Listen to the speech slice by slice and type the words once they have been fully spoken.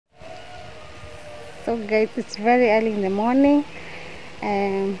So guys, it's very early in the morning,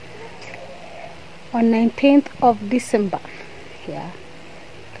 on 19th of December. Yeah,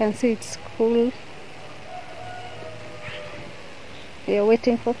 you can see it's cool. We are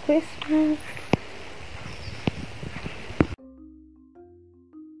waiting for Christmas.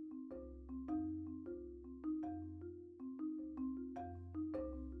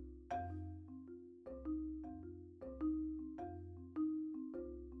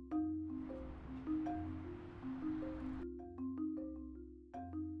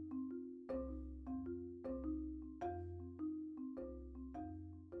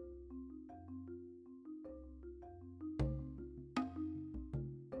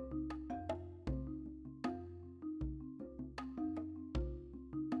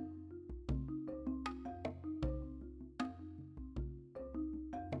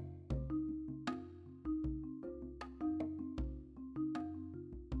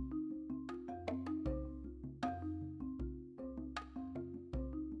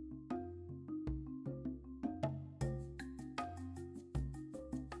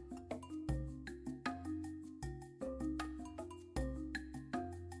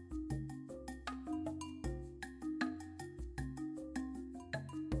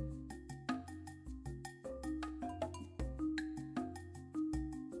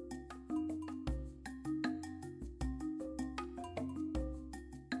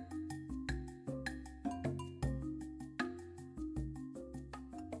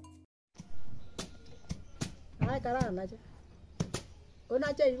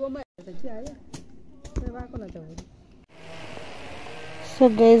 So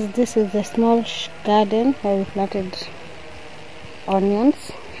guys, this is the small garden where we planted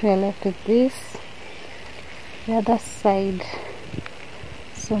onions. We are left with this. The other side,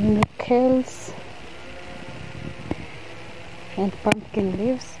 some nucales and pumpkin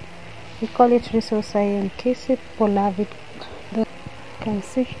leaves. We call it resource and kiss it, people love it. You can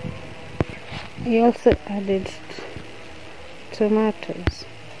see we also added tomatoes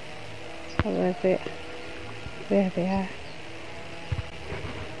over there where they are.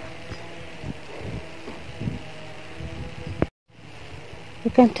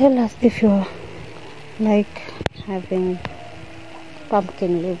 You can tell us if you like having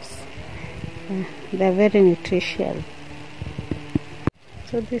pumpkin leaves. They're very nutritious.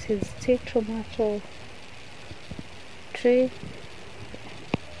 So this is still tomato tree.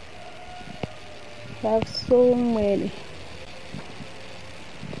 We have so many.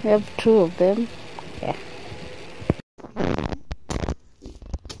 We have 2 of them. Yeah.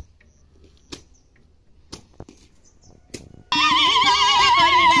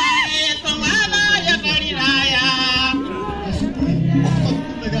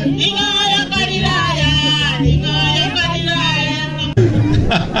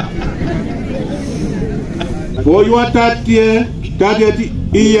 For your 30th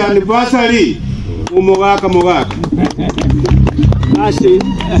anniversary, umogaka. Basi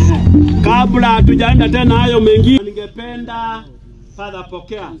kabla hatujaenda tena hayo mengine, ningependa Father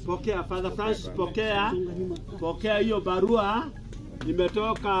pokea Father Francis pokea hiyo barua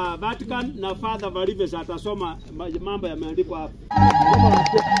imetoka Vatican, na Father Valives atasoma mambo yameandikwa hapa.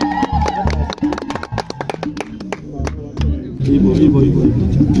 Hivyo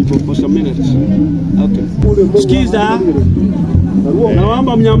for some minutes. Okay. Sikiza,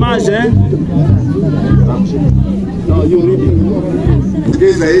 naomba mnyamaze.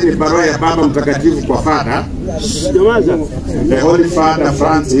 Sikiza, hii ni barua ya Baba Mtakatifu kwa Father. The Holy Father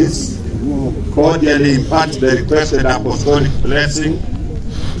Francis cordially imparts the requested apostolic blessing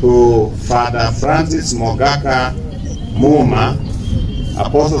to Father Francis Mogaka Muma,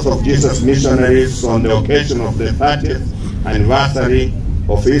 Apostles of Jesus Missionaries, on the occasion of the 30th anniversary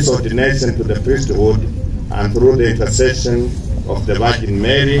of his ordination to the priesthood, and through the intercession of the Virgin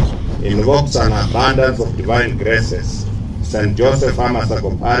Mary, invokes an abundance of divine graces. St. Joseph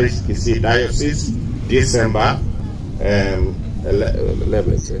Amasago Parish, Kisii Diocese, December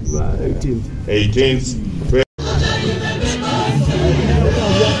 18th.